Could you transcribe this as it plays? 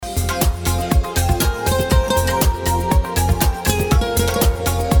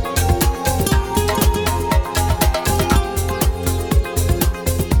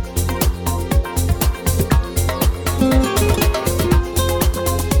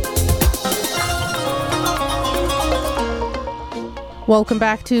Welcome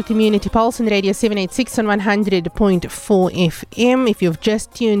back to Community Pulse on Radio 786 on 100.4 FM. If you've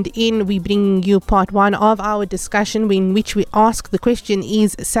just tuned in, we bring you part one of our discussion in which we ask the question,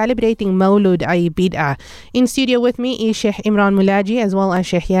 is celebrating Mawlud a bid'ah? In studio with me is Sheikh Imran Mulaji as well as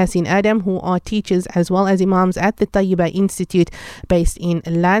Sheikh Yasin Adam, who are teachers as well as imams at the Tayyiba Institute based in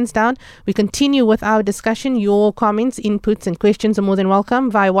Lansdowne. We continue with our discussion. Your comments, inputs and questions are more than welcome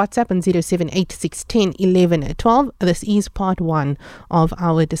via WhatsApp on 078 This is part one of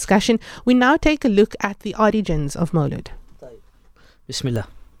our discussion. We now take a look at the origins of Mawlud. Bismillah.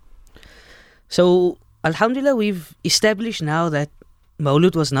 So, Alhamdulillah, we've established now that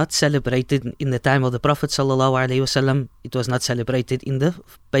Mawlud was not celebrated in the time of the Prophet sallallahu alaihi wasallam. It was not celebrated in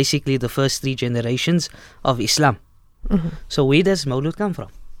basically the first three generations of Islam. Mm-hmm. So where does Mawlud come from?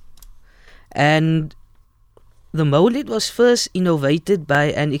 And the Mawlid was first innovated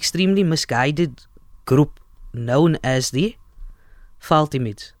by an extremely misguided group known as the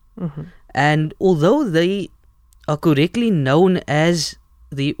Fatimids. Mm-hmm. And although they are correctly known as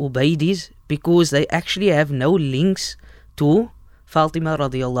the Ubaidis because they actually have no links to Fatima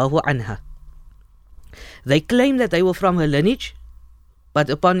radiallahu anha, they claim that they were from her lineage,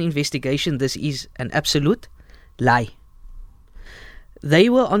 but upon investigation this is an absolute lie. They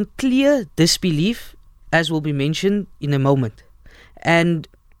were on clear disbelief, as will be mentioned in a moment. And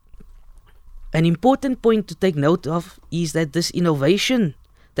an important point to take note of is that this innovation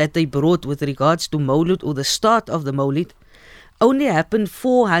that they brought with regards to Mawlud, or the start of the Mawlid, only happened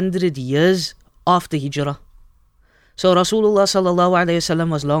 400 years after Hijrah. So Rasulullah sallallahu alayhi wasallam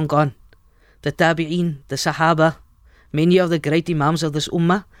was long gone. The Tabi'een, the Sahaba, many of the great Imams of this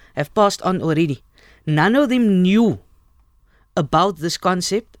Ummah have passed on already. None of them knew about this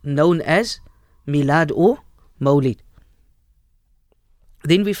concept known as Milad or Mawlid.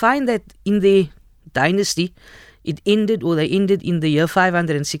 Then we find that in the dynasty, they ended in the year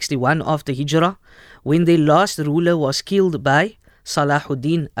 561 after Hijrah, when their last ruler was killed by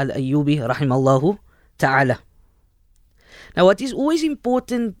Salahuddin al-Ayyubi rahimallahu ta'ala. Now what is always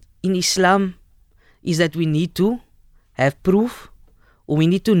important in Islam is that we need to have proof, or we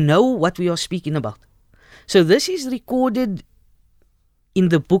need to know what we are speaking about. So this is recorded in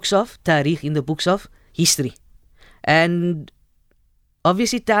the books of Tariq, in the books of history. And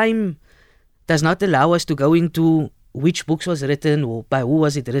obviously time does not allow us to go into which books was written or by who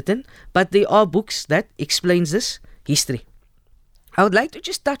was it written, but there are books that explains this history. I would like to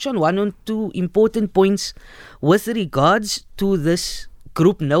just touch on one or two important points with regards to this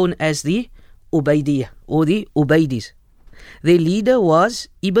group known as the Ubaidiyah or the Ubaidis. Their leader was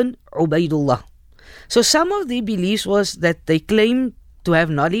Ibn Ubaidullah. So some of their beliefs was that they claimed to have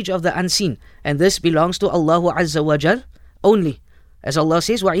knowledge of the unseen, and this belongs to Allah Azza wa Jal only. As Allah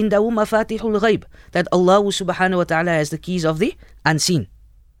says, وَعِنْدَهُ مَفَاتِحُ الْغَيْبِ, that Allah subhanahu wa ta'ala has the keys of the unseen.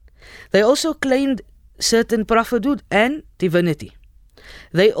 They also claimed certain prophethood and divinity.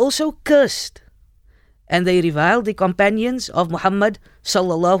 They also cursed and they reviled the companions of Muhammad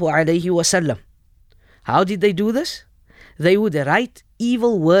sallallahu alayhi wasallam. How did they do this? They would write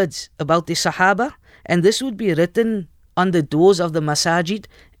evil words about the Sahaba, and this would be written on the doors of the masajid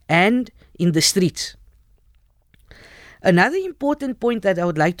and in the streets. Another important point that I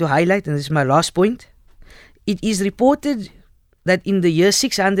would like to highlight, and this is my last point, it is reported that in the year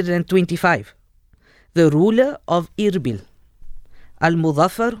 625, the ruler of Irbil,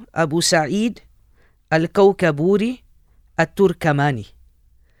 Al-Muzaffar Abu Sa'id Al-Kawkaburi At-Turkamani,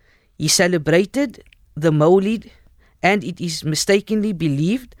 he celebrated the Mawlid, and it is mistakenly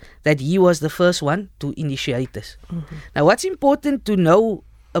believed that he was the first one to initiate this. Mm-hmm. Now what's important to know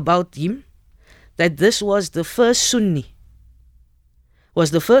about him, that this was the first Sunni,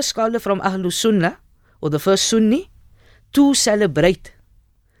 was the first scholar from Ahlus Sunnah, or the first Sunni, to celebrate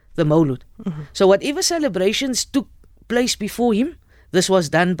the Mawlud. Mm-hmm. So whatever celebrations took place before him, this was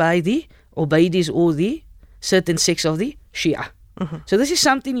done by the Ubaidis or the certain sects of the Shia. Mm-hmm. So this is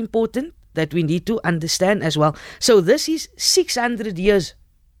something important that we need to understand as well. So this is 600 years,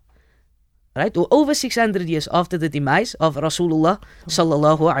 right, or over 600 years after the demise of Rasulullah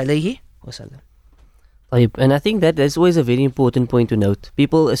sallallahu alayhi wasallam. And I think that there's always a very important point to note.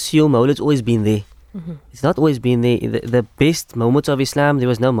 People assume Mawlid's always been there. Mm-hmm. It's not always been there. The best moments of Islam, there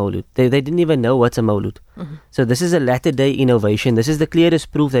was no Mawlid. They didn't even know what's a Mawlid. Mm-hmm. So this is a latter day innovation. This is the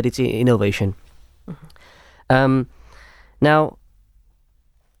clearest proof that it's an innovation. Mm-hmm. Now,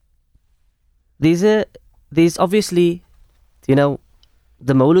 there's obviously,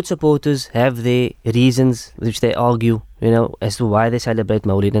 the Mawlid supporters have their reasons which they argue, as to why they celebrate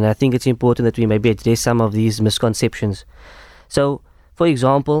Mawlid. And I think it's important that we maybe address some of these misconceptions. So, for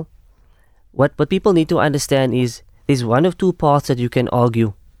example, what people need to understand is there's one of two paths that you can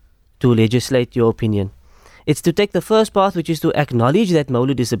argue to legislate your opinion. It's to take the first path, which is to acknowledge that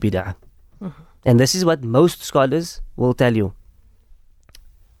Mawlud is a bid'ah. And this is what most scholars will tell you.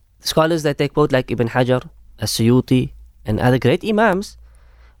 Scholars that they quote like Ibn Hajar, As-Suyuti, and other great imams,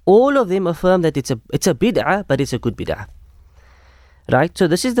 all of them affirm that it's a bid'ah, but it's a good bid'ah. Right? So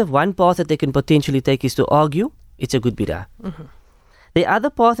this is the one path that they can potentially take, is to argue it's a good bid'ah. The other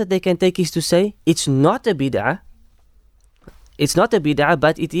path that they can take is to say it's not a bid'ah. It's not a bid'ah,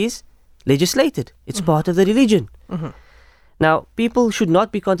 but it is legislated. It's part of the religion. Now, people should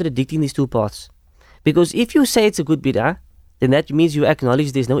not be contradicting these two paths. Because if you say it's a good bid'ah, then that means you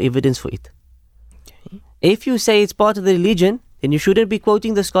acknowledge there's no evidence for it. Okay. If you say it's part of the religion, then you shouldn't be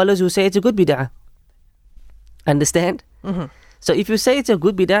quoting the scholars who say it's a good bid'ah. Understand? So if you say it's a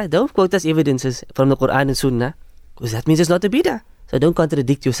good bid'ah, don't quote us evidences from the Quran and Sunnah, because that means it's not a bid'ah. So don't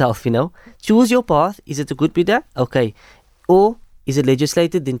contradict yourself, Choose your path. Is it a good bid'ah? Okay. Or is it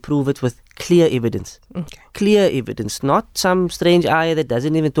legislated? Then prove it with clear evidence. Okay. Clear evidence, not some strange ayah that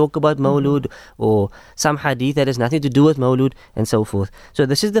doesn't even talk about Mawlud, or some hadith that has nothing to do with Mawlud, and so forth. So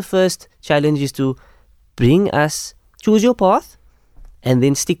this is the first challenge, is to bring us, choose your path, and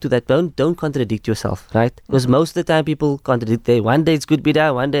then stick to that. Don't contradict yourself, right? Because most of the time people contradict. One day it's good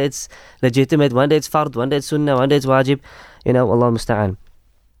bid'ah, one day it's legitimate, one day it's fard, one day it's sunnah, one day it's wajib. Allah musta'an.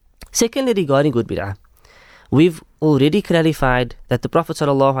 Secondly, regarding good bid'ah, we've already clarified that the Prophet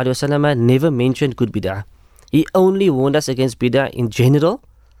ﷺ never mentioned good bid'ah. He only warned us against bid'ah in general,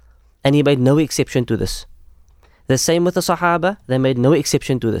 and he made no exception to this. The same with the Sahaba, they made no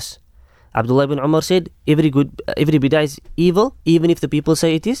exception to this. Abdullah ibn Umar said, every bid'ah is evil, even if the people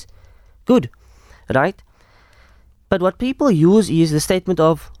say it is good. Right? But what people use is the statement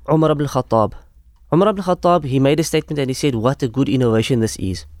of Umar ibn Khattab. Umar ibn Khattab, he made a statement and he said, what a good innovation this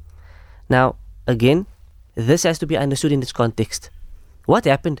is. Now, again, this has to be understood in its context. What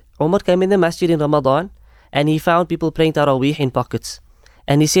happened? Umar came in the masjid in Ramadan and he found people praying Taraweeh in pockets.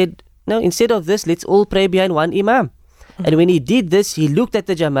 And he said, no, instead of this, let's all pray behind one imam. And when he did this, he looked at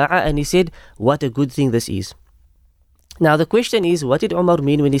the jama'ah and he said, what a good thing this is. Now the question is, what did Umar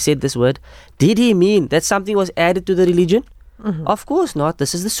mean when he said this word? Did he mean that something was added to the religion? Of course not.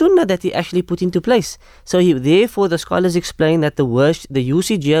 This is the sunnah that he actually put into place. So therefore the scholars explain that the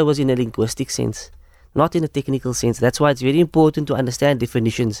usage here was in a linguistic sense, not in a technical sense. That's why it's very important to understand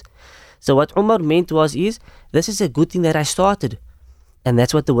definitions. So what Umar meant is, this is a good thing that I started. And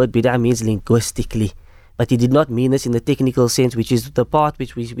that's what the word bid'ah means linguistically. But he did not mean this in the technical sense, which is the part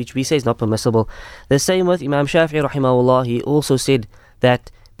which we say is not permissible. The same with Imam Shafi'i rahimahullah. He also said that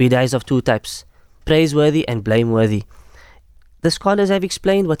bid'ah is of two types, praiseworthy and blameworthy. The scholars have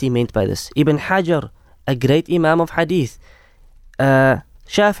explained what he meant by this. Ibn Hajar, a great imam of hadith,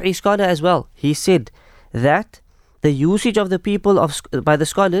 Shafi'i scholar as well, he said that the usage of the people by the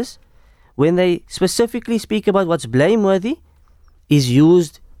scholars, when they specifically speak about what's blameworthy, is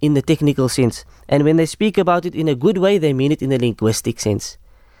used in the technical sense. And when they speak about it in a good way, they mean it in a linguistic sense.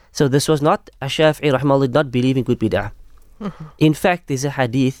 So this was not, Shafi'i rahimahullah did not believe in good bid'ah. In fact, there's a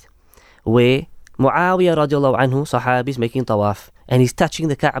hadith where Muawiyah radiallahu anhu, Sahabi, is making tawaf and he's touching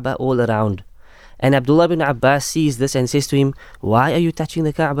the Kaaba all around. And Abdullah ibn Abbas sees this and says to him, why are you touching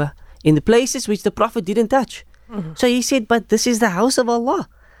the Kaaba in the places which the Prophet didn't touch? So he said, but this is the house of Allah.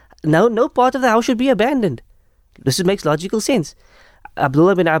 No part of the house should be abandoned. This makes logical sense.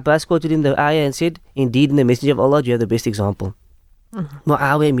 Abdullah ibn Abbas quoted in the ayah and said, indeed, in the Messenger of Allah, you have the best example.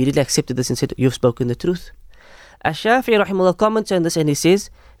 Muawiyah immediately accepted this and said, you've spoken the truth. Ash-Shafi'i rahimahullah comments on this and he says,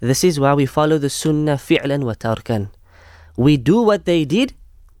 this is why we follow the sunnah fi'lan wa tarkan. We do what they did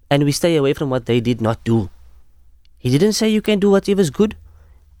and we stay away from what they did not do. He didn't say you can do whatever's good.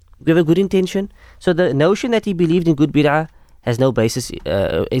 You have a good intention. So the notion that he believed in good bid'ah has no basis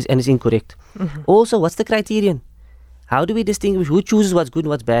and is incorrect. Also, what's the criterion? How do we distinguish who chooses what's good and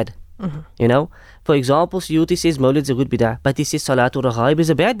what's bad? For example, Suyuti says Mawlid is a good bid'ah, but he says Salatul Raghaib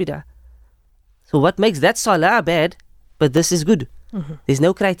is a bad bid'ah. So what makes that salah bad, but this is good? There's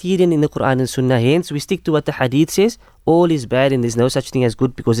no criterion in the Quran and Sunnah. Hence, we stick to what the hadith says. All is bad and there's no such thing as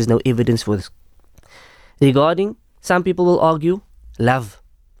good because there's no evidence for this. Regarding, some people will argue, love.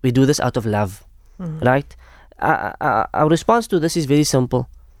 We do this out of love. Right? Our response to this is very simple.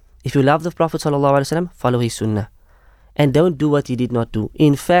 If you love the Prophet ﷺ, follow his Sunnah. And don't do what he did not do.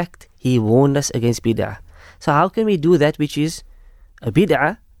 In fact, he warned us against bid'ah. So how can we do that which is a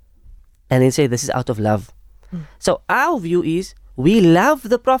bid'ah and then say this is out of love? So our view is, we love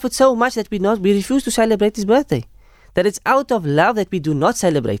the Prophet so much that we refuse to celebrate his birthday. That it's out of love that we do not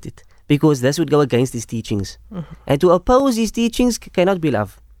celebrate it, because this would go against his teachings. And to oppose his teachings cannot be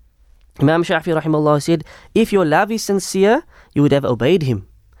love. Imam Shafi'i rahimahullah said, if your love is sincere, you would have obeyed him.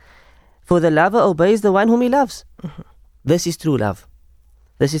 For the lover obeys the one whom he loves. This is true love.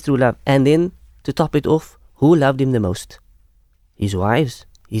 This is true love. And then, to top it off, who loved him the most? His wives,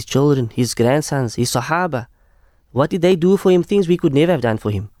 his children, his grandsons, his sahaba. What did they do for him? Things we could never have done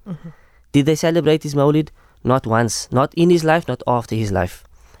for him. Did they celebrate his Mawlid? Not once. Not in his life, not after his life.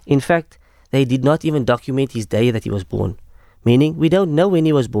 In fact, they did not even document his day that he was born. Meaning, we don't know when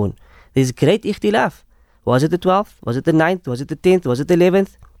he was born. There's great ikhtilaf. Was it the 12th? Was it the 9th? Was it the 10th? Was it the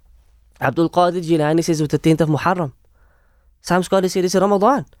 11th? Abdul Qadir Jilani says it was the 10th of Muharram. Some scholars say it's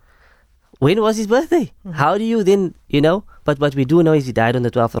Ramadan. When was his birthday? How do you then, But what we do know is he died on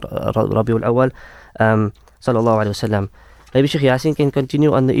the 12th of Rabiul Awal, sallallahu alayhi wasallam. Maybe Sheikh Yasin can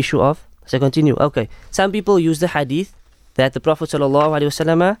continue on the issue of. So continue. Okay. Some people use the hadith that the Prophet sallallahu alayhi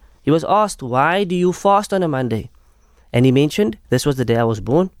wasallam, he was asked, why do you fast on a Monday? And he mentioned, this was the day I was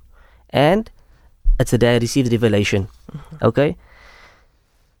born, and it's the day I received revelation. Okay.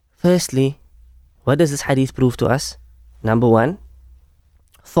 Firstly, what does this hadith prove to us? Number one,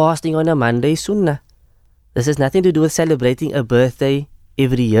 fasting on a Monday is sunnah. This has nothing to do with celebrating a birthday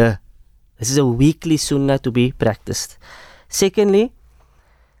every year. This is a weekly sunnah to be practiced. Secondly,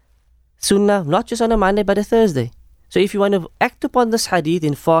 sunnah not just on a Monday but a Thursday. So if you want to act upon this hadith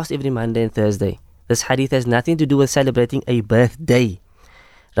and fast every Monday and Thursday, this hadith has nothing to do with celebrating a birthday.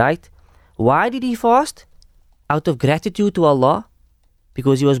 Right? Why did he fast? Out of gratitude to Allah,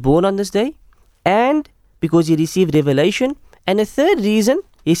 because he was born on this day, and because he received revelation. And a third reason,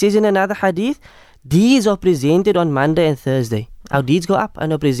 he says in another hadith, deeds are presented on Monday and Thursday. Our deeds go up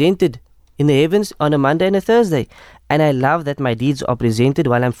and are presented in the heavens on a Monday and a Thursday. And I love that my deeds are presented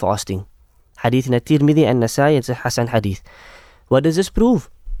while I'm fasting. Hadith in At-Tirmidhi and Nasai, it's a Hasan hadith. What does this prove?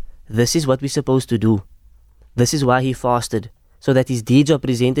 This is what we're supposed to do. This is why he fasted. So that his deeds are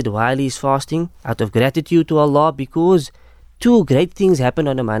presented while he is fasting, out of gratitude to Allah, because two great things happened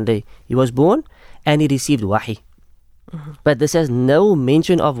on a Monday. He was born and he received wahi. But this has no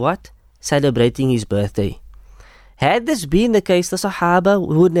mention of what? Celebrating his birthday. Had this been the case, the Sahaba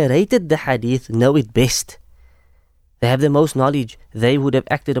who narrated the hadith know it best. They have the most knowledge. They would have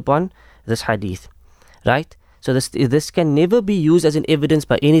acted upon this hadith. Right? So this can never be used as an evidence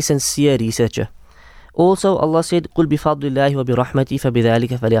by any sincere researcher. Also, Allah said, قُلْ بِفَضْلِ اللَّهِ وَبِرَحْمَتِهِ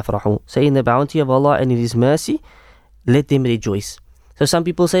فَبِذَلِكَ فَلْيَفْرَحُوا. Say, in the bounty of Allah and in His mercy, let them rejoice. So some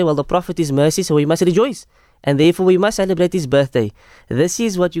people say, well, the Prophet is mercy, so we must rejoice. And therefore we must celebrate his birthday. This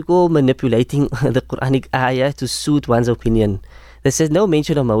is what you call manipulating the Quranic ayah to suit one's opinion. This says no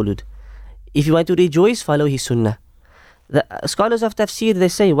mention of Mawlud. If you want to rejoice, follow his sunnah. The scholars of tafsir, they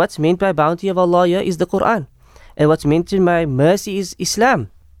say what's meant by bounty of Allah here is the Quran. And what's meant by mercy is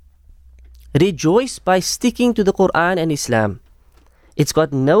Islam. Rejoice by sticking to the Quran and Islam. It's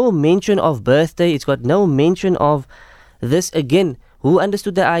got no mention of birthday. It's got no mention of this. Again, who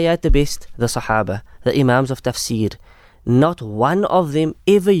understood the ayat the best? The Sahaba, the Imams of tafsir. Not one of them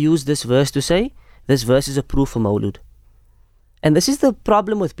ever used this verse to say, this verse is a proof for Mawlud. And this is the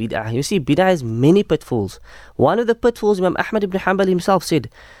problem with bid'ah. You see, bid'ah has many pitfalls. One of the pitfalls, Imam Ahmad ibn Hanbal himself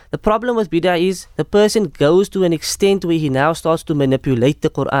said, the problem with bid'ah is the person goes to an extent where he now starts to manipulate the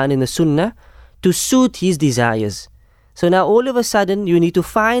Quran and the Sunnah to suit his desires. So now all of a sudden you need to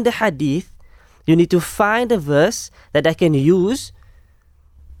find a hadith, you need to find a verse that I can use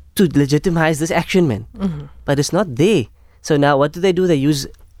to legitimize this action, man. But it's not there. So now what do? They use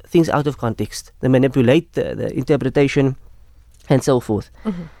things out of context. They manipulate the interpretation and so forth.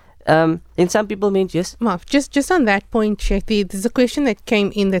 And some people mean, yes? Marv, just on that point, Sheikh, there's a question that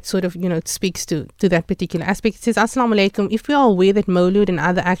came in that sort of, speaks to that particular aspect. It says, Assalamu alaikum, if we are aware that Mawlud and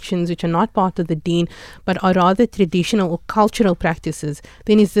other actions which are not part of the deen, but are rather traditional or cultural practices,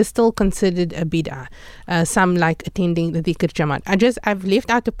 then is this still considered a bid'ah? Some like attending the Dhikr Jamaat. I've left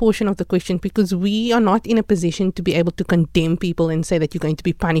out a portion of the question because we are not in a position to be able to condemn people and say that you're going to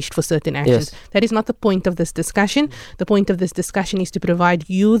be punished for certain actions. Yes. That is not the point of this discussion. The point of this discussion is to provide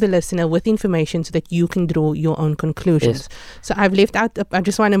you, the listener, with information so that you can draw your own conclusions. Yes. So I've left out, I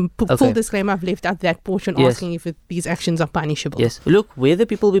just want to full disclaimer, I've left out that portion asking if these actions are punishable. Yes. Look, whether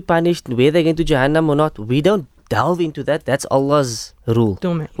people be punished, whether they're going to Jahannam or not, we don't delve into that. That's Allah's rule.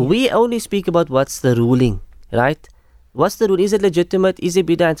 We only speak about what's the ruling, right? What's the rule? Is it legitimate? Is it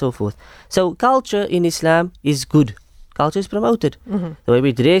bid'ah and so forth? So culture in Islam is good. Culture is promoted. The way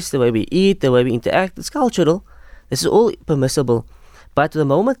we dress, the way we eat, the way we interact, it's cultural. This is all permissible. But the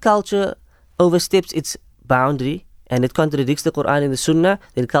moment culture oversteps its boundary and it contradicts the Quran and the Sunnah,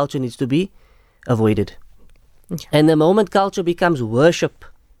 then culture needs to be avoided. And the moment culture becomes worship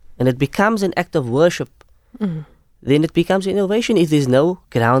and it becomes an act of worship, then it becomes innovation if there's no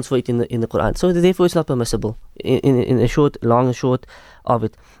grounds for it in the Quran. So therefore it's not permissible in a long and short of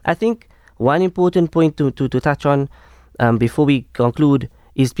it. I think one important point to touch on before we conclude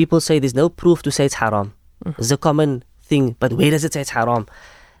is people say there's no proof to say it's haram. It's a common thing, but where does it say it's haram?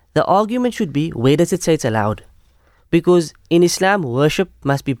 The argument should be, where does it say it's allowed? Because in Islam, worship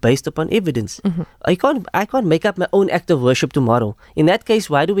must be based upon evidence. I can't make up my own act of worship tomorrow. In that case,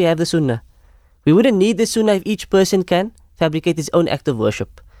 why do we have the sunnah? We wouldn't need the sunnah if each person can fabricate his own act of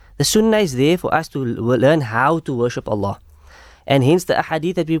worship. The sunnah is there for us to learn how to worship Allah. And hence the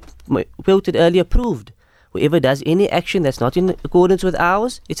ahadith that we quoted earlier proved, whoever does any action that's not in accordance with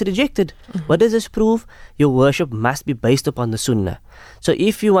ours, it's rejected. What does this prove? Your worship must be based upon the sunnah. So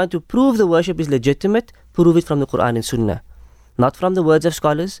if you want to prove the worship is legitimate, prove it from the Quran and sunnah. Not from the words of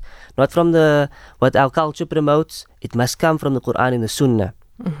scholars, not from what our culture promotes. It must come from the Quran and the sunnah.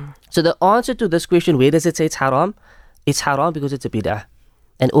 So the answer to this question, where does it say it's haram? It's haram because it's a bid'ah.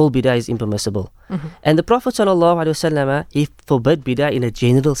 And all bid'ah is impermissible. And the Prophet ﷺ, he forbid bid'ah in a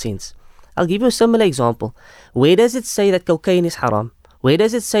general sense. I'll give you a similar example. Where does it say that cocaine is haram? Where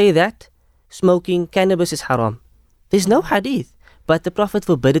does it say that smoking cannabis is haram? There's no hadith. But the Prophet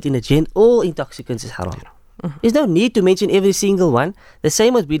forbid it in a all intoxicants is haram. There's no need to mention every single one. The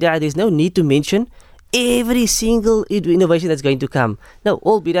same with bid'ah, there's no need to mention every single innovation that's going to come. No,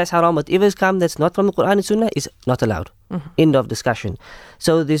 all bid'ah is haram. Whatever's come that's not from the Quran and Sunnah is not allowed. End of discussion.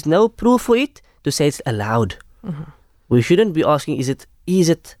 So there's no proof for it to say it's allowed. We shouldn't be asking, is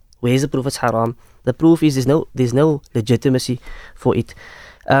it? Where's the proof it's haram? The proof is there's no legitimacy for it.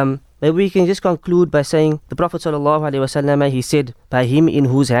 Maybe we can just conclude by saying the Prophet ﷺ, he said, by him in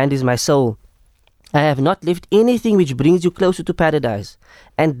whose hand is my soul, I have not left anything which brings you closer to paradise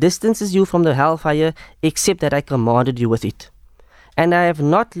and distances you from the hellfire except that I commanded you with it. And I have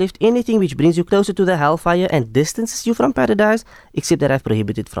not left anything which brings you closer to the hellfire and distances you from paradise except that I've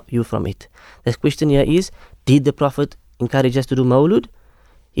prohibited you from it. The question here is, did the Prophet encourage us to do mawlud?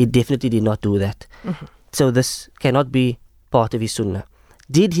 He definitely did not do that. So this cannot be part of his sunnah.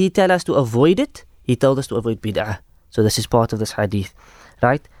 Did he tell us to avoid it? He told us to avoid bid'ah. So this is part of this hadith,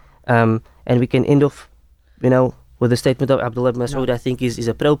 right? And we can end off, with the statement of Abdullah ibn Mas'ud, I think is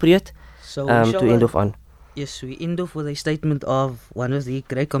appropriate So to end off on. Yes, we end off with a statement of one of the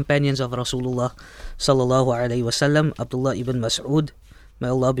great companions of Rasulullah sallallahu alaihi wasallam, Abdullah ibn Mas'ud. May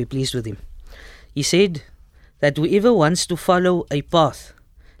Allah be pleased with him. He said that whoever wants to follow a path,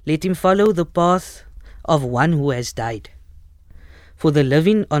 let him follow the path of one who has died. For the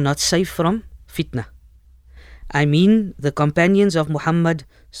living are not safe from fitna. I mean the companions of Muhammad,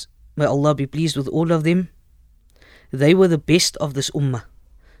 may Allah be pleased with all of them. They were the best of this ummah,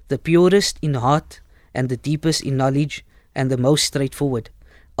 the purest in heart and the deepest in knowledge and the most straightforward.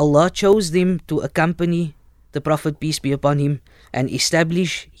 Allah chose them to accompany the Prophet, peace be upon him, and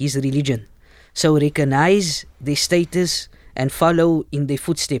establish his religion. So recognize their status and follow in their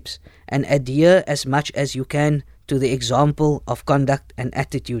footsteps and adhere as much as you can to the example of conduct and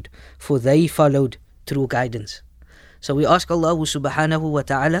attitude, for they followed true guidance. So we ask Allah subhanahu wa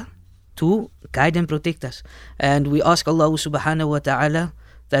ta'ala to guide and protect us. And we ask Allah subhanahu wa ta'ala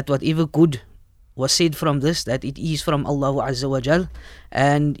that whatever good was said from this, that it is from Allah Azza wa Jal,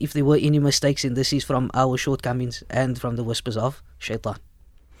 and if there were any mistakes in this, is from our shortcomings and from the whispers of shaitan.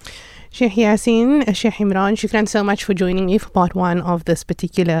 Sheikh Yassin, Sheikh Imran, shukran so much for joining me for part one of this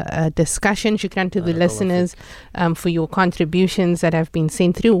particular discussion. Shukran to the listeners for your contributions that have been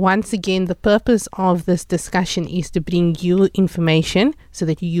sent through. Once again, the purpose of this discussion is to bring you information so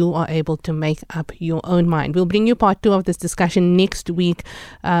that you are able to make up your own mind. We'll bring you part two of this discussion next week,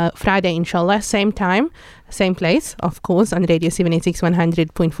 Friday, inshallah, same time, same place, of course, on Radio 786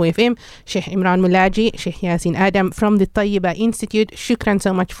 100.4 FM. Sheikh Imran Mulaji, Sheikh Yassin Adam from the Tayyiba Institute. Shukran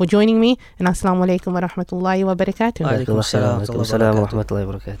so much for joining me, and assalamu alaikum wa rahmatullahi wa barakatuh. Wa alaikum assalam wa rahmatullahi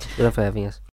wa barakatuh. Good for having us.